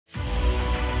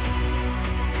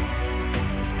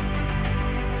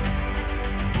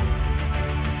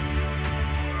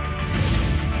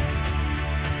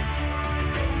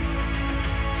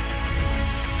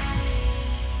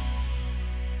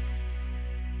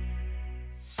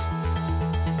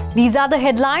These are the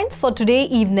headlines for today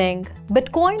evening.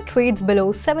 Bitcoin trades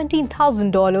below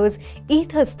 $17,000,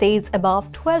 Ether stays above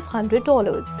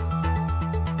 $1,200.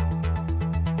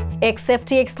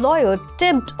 Ex-FTX lawyer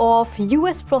tipped off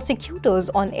US prosecutors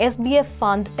on SBF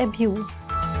fund abuse.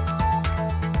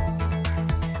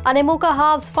 Animoca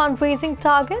halves fundraising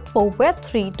target for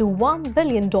Web3 to $1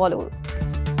 billion.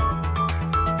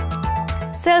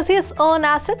 Celsius earn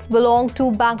assets belong to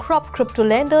Bankrupt crypto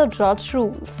lender judge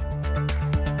rules.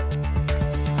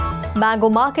 Mango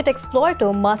market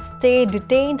exploiter must stay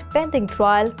detained pending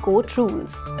trial, court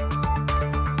rules.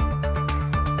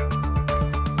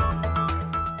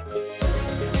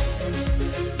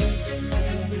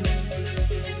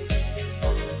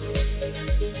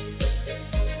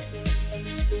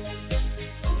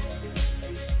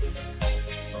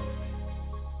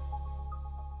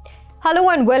 Hello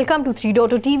and welcome to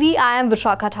 3.0 TV. I am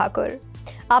Vishakha Thakur.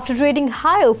 After trading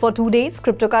higher for 2 days,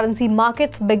 cryptocurrency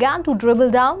markets began to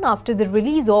dribble down after the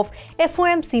release of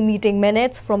FOMC meeting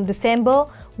minutes from December,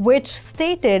 which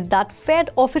stated that Fed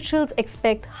officials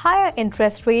expect higher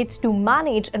interest rates to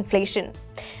manage inflation.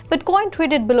 Bitcoin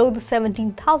traded below the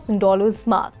 $17,000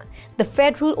 mark. The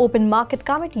Federal Open Market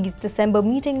Committee's December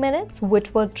meeting minutes,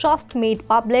 which were just made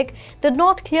public, did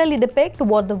not clearly depict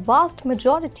what the vast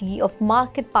majority of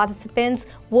market participants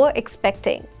were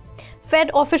expecting. Fed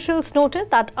officials noted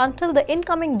that until the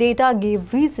incoming data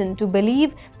gave reason to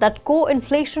believe that core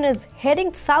inflation is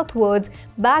heading southwards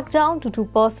back down to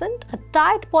 2%, a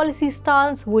tight policy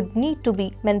stance would need to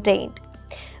be maintained.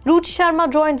 Ruchi Sharma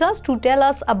joins us to tell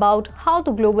us about how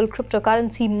the global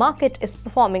cryptocurrency market is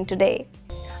performing today.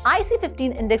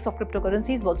 IC15 index of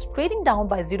cryptocurrencies was trading down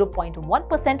by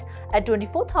 0.1% at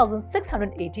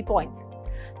 24,680 points.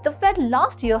 The Fed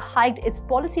last year hiked its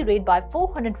policy rate by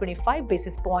 425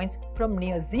 basis points from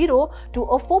near zero to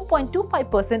a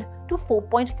 4.25% to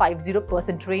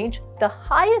 4.50% range, the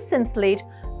highest since late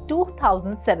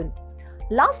 2007.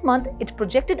 Last month, it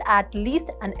projected at least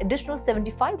an additional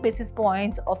 75 basis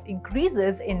points of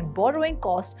increases in borrowing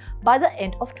costs by the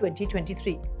end of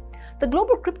 2023. The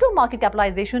global crypto market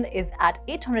capitalization is at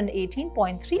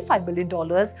 $818.35 billion,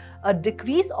 a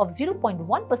decrease of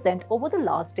 0.1% over the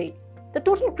last day. The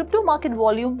total crypto market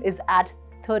volume is at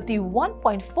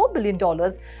 $31.4 billion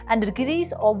and a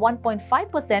decrease of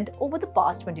 1.5% over the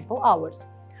past 24 hours.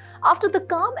 After the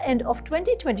calm end of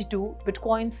 2022,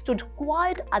 Bitcoin stood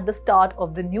quiet at the start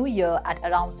of the new year at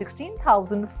around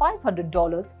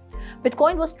 $16,500.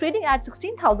 Bitcoin was trading at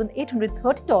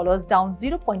 $16,830, down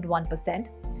 0.1%.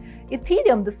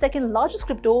 Ethereum, the second largest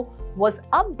crypto, was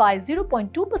up by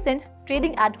 0.2%,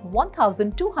 trading at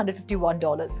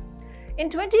 $1,251. In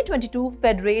 2022,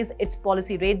 Fed raised its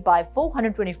policy rate by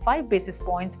 425 basis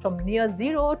points from near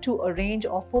zero to a range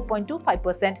of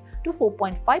 4.25% to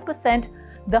 4.5%,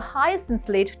 the highest since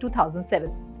late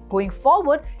 2007. Going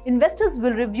forward, investors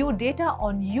will review data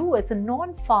on US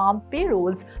non-farm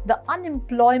payrolls, the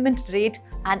unemployment rate,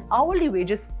 and hourly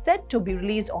wages set to be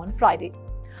released on Friday.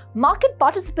 Market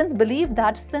participants believe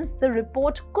that since the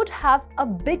report could have a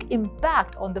big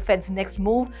impact on the Fed's next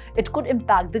move, it could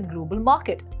impact the global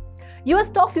market. US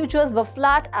stock futures were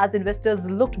flat as investors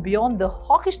looked beyond the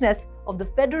hawkishness of the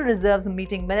Federal Reserve's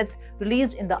meeting minutes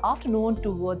released in the afternoon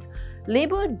towards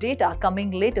labor data coming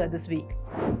later this week.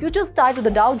 Futures tied to the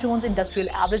Dow Jones Industrial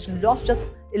Average lost just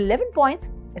 11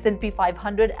 points. S&P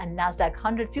 500 and Nasdaq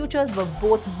 100 futures were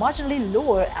both marginally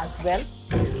lower as well.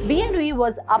 BNB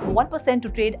was up 1% to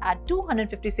trade at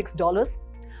 $256.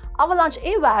 Avalanche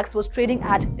AVAX was trading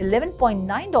at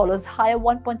 $11.9, higher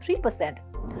 1.3%.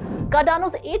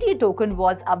 Cardano's ATA token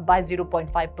was up by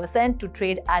 0.5% to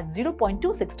trade at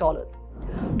 $0.26.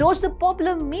 Doge, the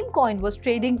popular meme coin, was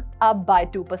trading up by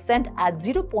 2% at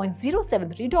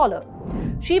 $0.073.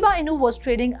 Shiba Inu was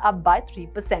trading up by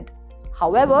 3%.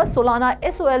 However, Solana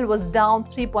SOL was down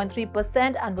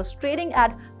 3.3% and was trading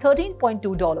at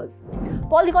 $13.2.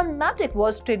 Polygon Matic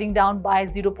was trading down by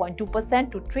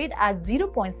 0.2% to trade at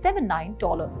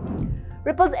 $0.79.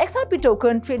 Ripple's XRP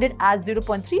token traded at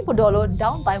 $0.34,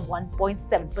 down by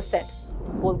 1.7%.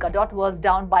 Polkadot was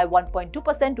down by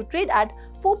 1.2% to trade at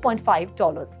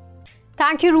 $4.5.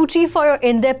 Thank you, Ruchi, for your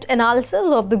in-depth analysis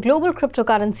of the global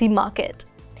cryptocurrency market.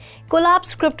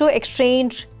 Collapsed crypto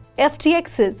exchange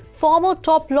FTX's former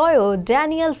top lawyer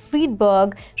Daniel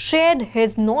Friedberg shared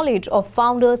his knowledge of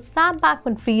founder Sam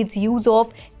Bankman-Fried's use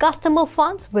of customer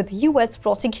funds with US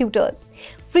prosecutors.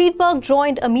 Friedberg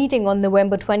joined a meeting on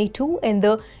November 22 in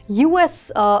the US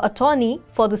Attorney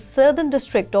for the Southern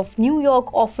District of New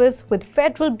York office with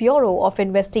Federal Bureau of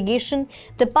Investigation,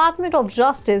 Department of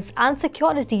Justice, and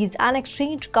Securities and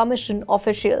Exchange Commission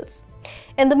officials.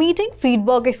 In the meeting,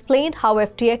 Friedberg explained how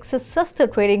FTX's sister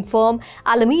trading firm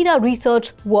Alameda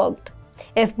Research worked.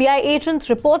 FBI agents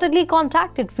reportedly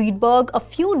contacted Friedberg a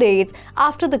few days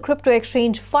after the crypto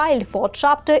exchange filed for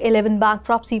Chapter 11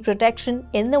 bankruptcy protection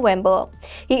in November.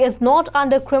 He is not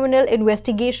under criminal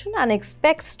investigation and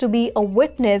expects to be a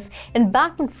witness in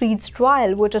Bankrupt-Fried's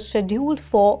trial, which is scheduled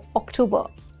for October.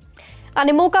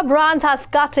 Animoca Brands has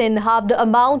cut in half the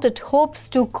amount it hopes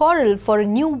to corral for a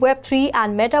new Web3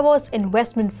 and Metaverse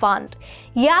investment fund.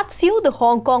 Yatsiu, the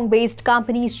Hong Kong-based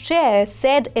company's chair,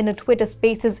 said in a Twitter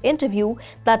Spaces interview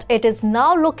that it is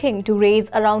now looking to raise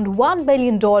around $1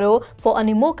 billion for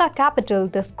Animoca Capital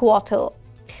this quarter.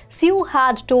 Siu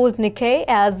had told Nikkei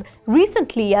as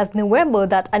recently as November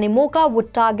that Animoca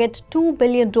would target $2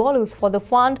 billion for the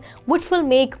fund, which will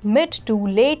make mid to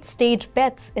late stage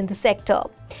bets in the sector.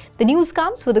 The news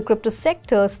comes with the crypto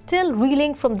sector still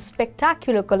reeling from the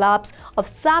spectacular collapse of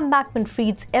Sam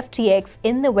Bankman-Fried's FTX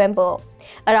in November.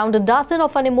 Around a dozen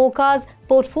of Animoca's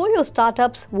portfolio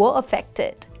startups were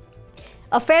affected.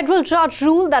 A federal judge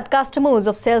ruled that customers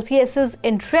of Celsius's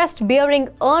interest-bearing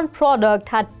earn product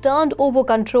had turned over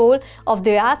control of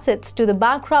their assets to the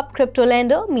bankrupt crypto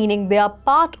lender, meaning they are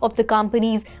part of the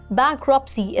company's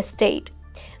bankruptcy estate.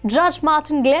 Judge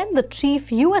Martin Glenn, the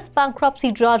chief U.S.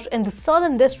 bankruptcy judge in the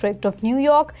Southern District of New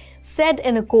York, said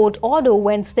in a court order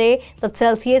Wednesday that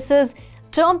Celsius's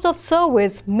terms of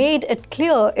service made it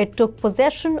clear it took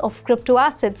possession of crypto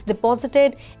assets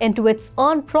deposited into its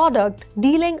earned product,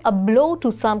 dealing a blow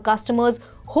to some customers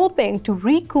hoping to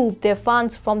recoup their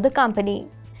funds from the company.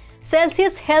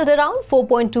 Celsius held around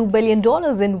 $4.2 billion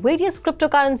in various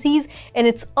cryptocurrencies in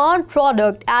its earned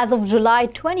product as of July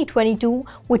 2022,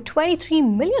 with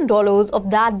 $23 million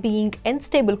of that being in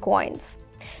stablecoins.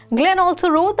 Glenn also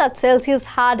wrote that Celsius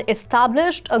had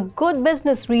established a good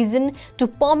business reason to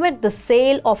permit the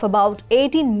sale of about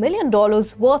 $18 million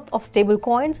worth of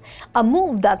stablecoins, a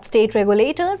move that state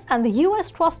regulators and the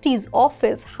U.S. Trustee's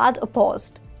Office had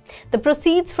opposed. The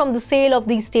proceeds from the sale of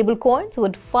these stablecoins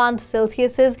would fund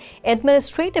Celsius's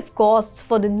administrative costs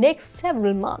for the next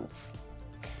several months.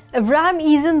 Avraham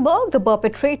Eisenberg, the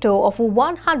perpetrator of a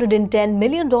 $110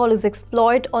 million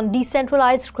exploit on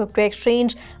decentralized crypto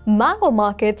exchange Mango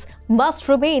Markets, must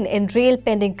remain in jail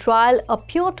pending trial, a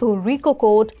Puerto Rico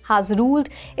court has ruled,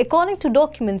 according to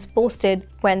documents posted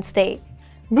Wednesday.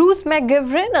 Bruce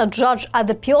McGivern, a judge at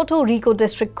the Puerto Rico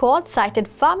District Court, cited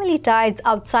family ties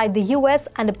outside the U.S.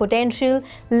 and a potential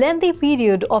lengthy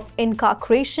period of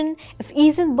incarceration if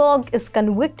Eisenberg is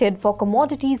convicted for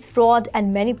commodities fraud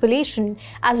and manipulation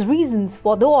as reasons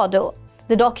for the order.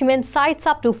 The document cites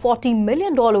up to $40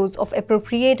 million of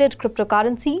appropriated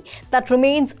cryptocurrency that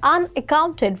remains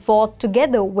unaccounted for,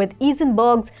 together with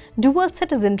Eisenberg's dual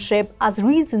citizenship, as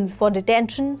reasons for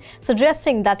detention,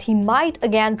 suggesting that he might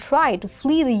again try to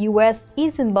flee the US.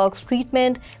 Eisenberg's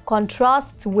treatment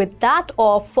contrasts with that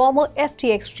of former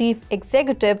FTX chief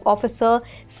executive officer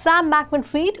Sam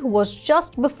Bankman-Fried, who was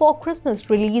just before Christmas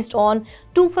released on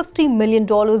 $250 million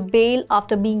bail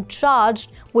after being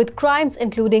charged with crimes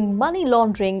including money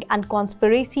laundering and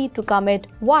conspiracy to commit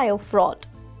wire fraud.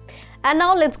 And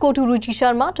now let's go to Ruchi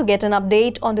Sharma to get an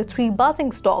update on the three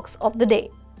buzzing stocks of the day.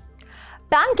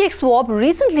 PancakeSwap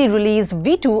recently released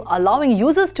V2, allowing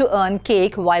users to earn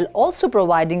cake while also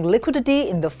providing liquidity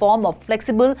in the form of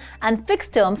flexible and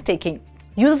fixed-term staking.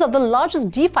 Users of the largest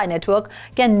DeFi network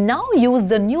can now use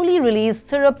the newly released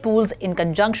syrup pools in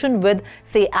conjunction with,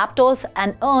 say, Aptos,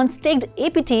 and earn staked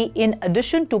APT in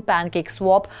addition to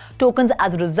PancakeSwap tokens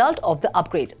as a result of the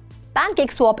upgrade.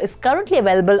 PancakeSwap is currently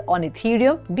available on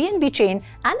Ethereum, BNB Chain,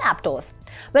 and Aptos.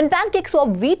 When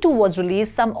PancakeSwap V2 was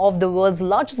released, some of the world's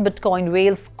largest Bitcoin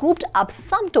whales scooped up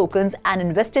some tokens and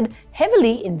invested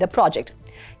heavily in the project.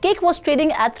 Cake was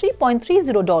trading at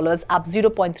 $3.30, up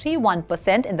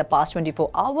 0.31% in the past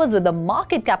 24 hours with a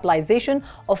market capitalization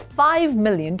of $5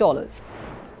 million.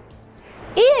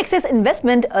 AXS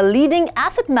Investment, a leading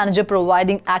asset manager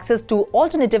providing access to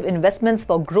alternative investments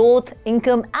for growth,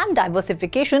 income and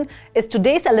diversification, is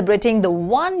today celebrating the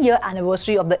one-year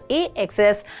anniversary of the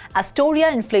AXS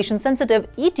Astoria Inflation-Sensitive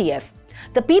ETF.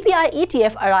 The PPI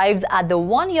ETF arrives at the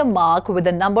one-year mark with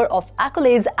a number of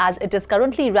accolades, as it is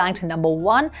currently ranked number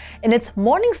 1 in its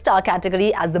Morningstar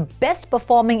category as the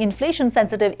best-performing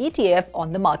inflation-sensitive ETF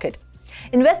on the market.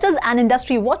 Investors and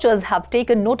industry watchers have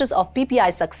taken notice of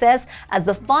PPI's success as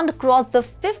the fund crossed the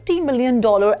 $50 million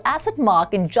asset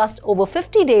mark in just over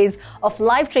 50 days of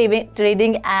live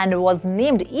trading and was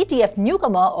named ETF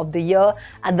Newcomer of the Year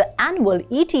at the annual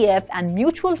ETF and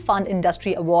Mutual Fund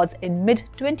Industry Awards in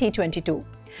mid-2022.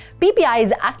 PPI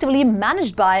is actively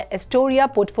managed by Astoria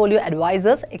Portfolio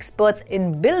Advisors, experts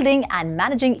in building and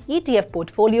managing ETF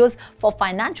portfolios for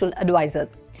financial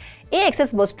advisors.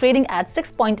 AXS was trading at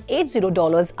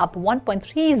 $6.80, up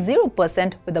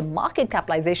 1.30% with a market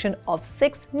capitalization of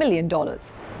 $6 million.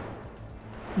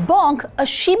 Bonk, a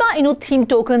Shiba Inu themed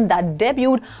token that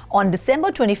debuted on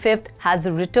December 25th, has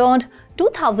returned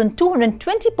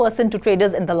 2,220% to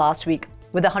traders in the last week.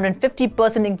 With a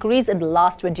 150% increase in the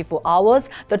last 24 hours,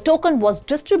 the token was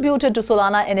distributed to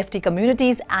Solana NFT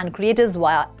communities and creators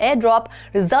via airdrop,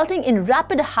 resulting in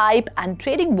rapid hype and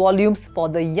trading volumes for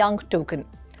the young token.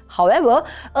 However,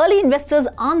 early investors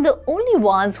aren't the only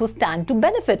ones who stand to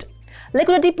benefit.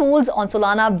 Liquidity pools on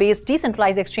Solana-based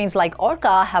decentralized exchanges like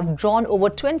Orca have drawn over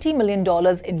 $20 million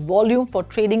in volume for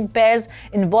trading pairs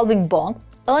involving Bonk,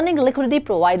 earning liquidity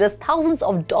providers thousands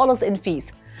of dollars in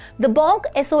fees. The Bonk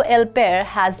SOL pair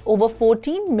has over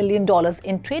 $14 million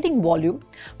in trading volume,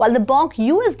 while the Bonk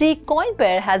USD coin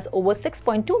pair has over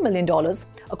 $6.2 million,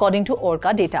 according to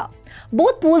Orca data.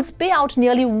 Both pools pay out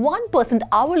nearly 1%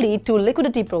 hourly to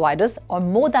liquidity providers, or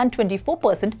more than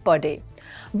 24% per day.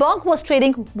 Bonk was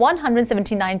trading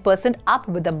 179% up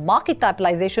with a market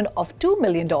capitalization of $2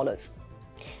 million.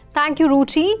 Thank you,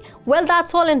 Ruchi. Well,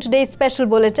 that's all in today's special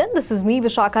bulletin. This is me,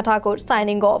 Vishakha Thakur,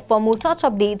 signing off. For more such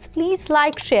updates, please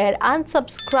like, share and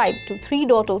subscribe to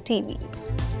 3.0 TV.